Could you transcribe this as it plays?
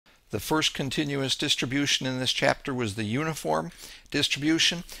The first continuous distribution in this chapter was the uniform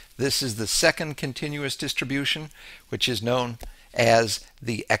distribution. This is the second continuous distribution, which is known as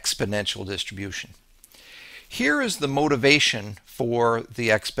the exponential distribution. Here is the motivation for the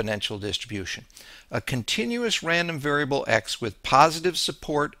exponential distribution. A continuous random variable x with positive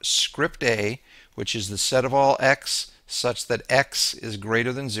support script A, which is the set of all x such that x is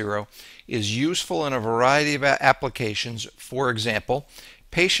greater than 0, is useful in a variety of applications. For example,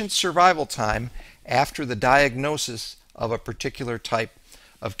 patient survival time after the diagnosis of a particular type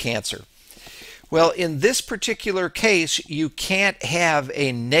of cancer. Well, in this particular case, you can't have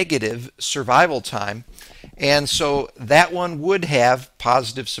a negative survival time, and so that one would have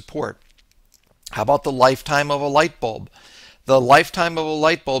positive support. How about the lifetime of a light bulb? The lifetime of a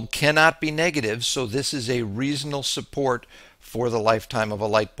light bulb cannot be negative, so this is a reasonable support for the lifetime of a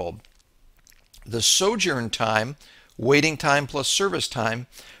light bulb. The sojourn time, waiting time plus service time,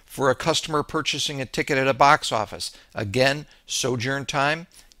 for a customer purchasing a ticket at a box office. Again, sojourn time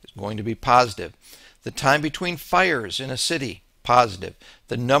is going to be positive. The time between fires in a city, positive.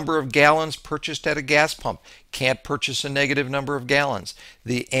 The number of gallons purchased at a gas pump, can't purchase a negative number of gallons.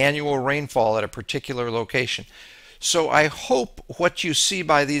 The annual rainfall at a particular location. So I hope what you see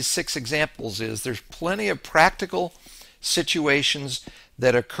by these 6 examples is there's plenty of practical situations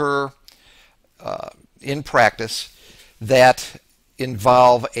that occur in practice that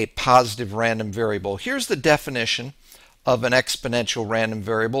involve a positive random variable. Here's the definition of an exponential random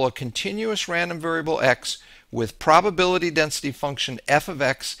variable: a continuous random variable x with probability density function f of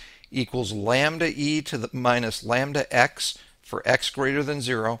x equals lambda e to the minus lambda x for x greater than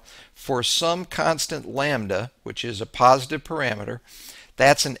 0 for some constant lambda, which is a positive parameter.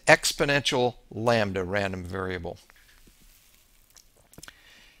 That's an exponential lambda random variable.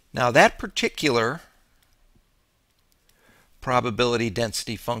 Now that particular probability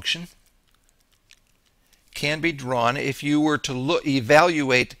density function can be drawn. If you were to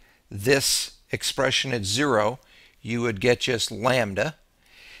evaluate this expression at 0, you would get just lambda.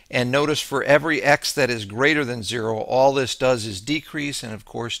 And notice for every x that is greater than 0, all this does is decrease, and of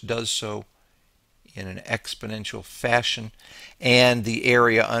course does so in an exponential fashion. And the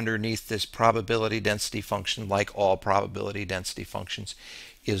area underneath this probability density function, like all probability density functions,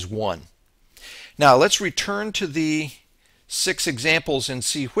 is 1. Now let's return to the 6 examples and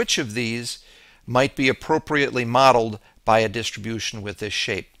see which of these might be appropriately modeled by a distribution with this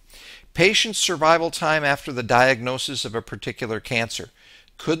shape. Patient survival time after the diagnosis of a particular cancer.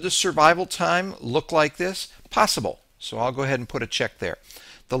 Could the survival time look like this? Possible. So I'll go ahead and put a check there.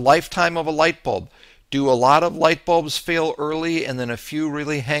 The lifetime of a light bulb. Do a lot of light bulbs fail early and then a few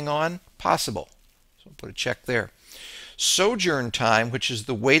really hang on? Possible. So I'll put a check there. Sojourn time, which is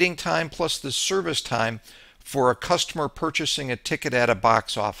the waiting time plus the service time for a customer purchasing a ticket at a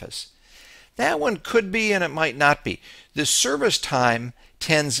box office. That one could be and it might not be. The service time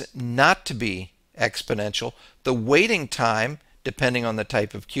tends not to be exponential. The waiting time, depending on the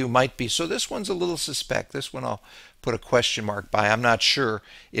type of queue, might be. So this one's a little suspect. This one I'll put a question mark by. I'm not sure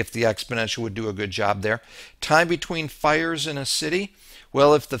if the exponential would do a good job there. Time between fires in a city.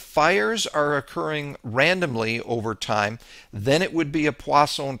 Well, if the fires are occurring randomly over time, then it would be a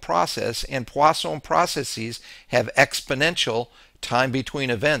Poisson process, and Poisson processes have exponential time between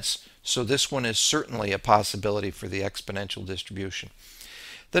events. So this one is certainly a possibility for the exponential distribution.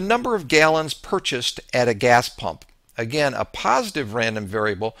 The number of gallons purchased at a gas pump. Again, a positive random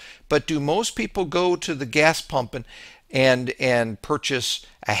variable, but do most people go to the gas pump and purchase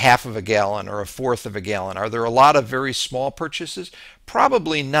a half of a gallon or a fourth of a gallon? Are there a lot of very small purchases?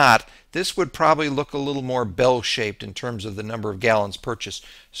 Probably not. This would probably look a little more bell-shaped in terms of the number of gallons purchased.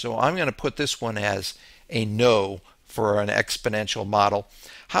 So I'm going to put this one as a no for an exponential model.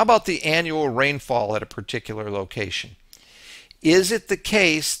 How about the annual rainfall at a particular location? Is it the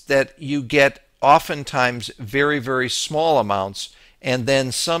case that you get oftentimes very, very small amounts, and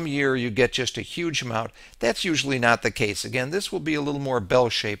then some year you get just a huge amount? That's usually not the case. Again, this will be a little more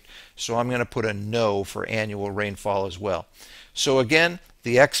bell-shaped, so I'm going to put a no for annual rainfall as well. So again,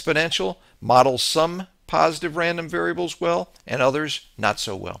 the exponential models some positive random variables well, and others not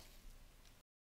so well.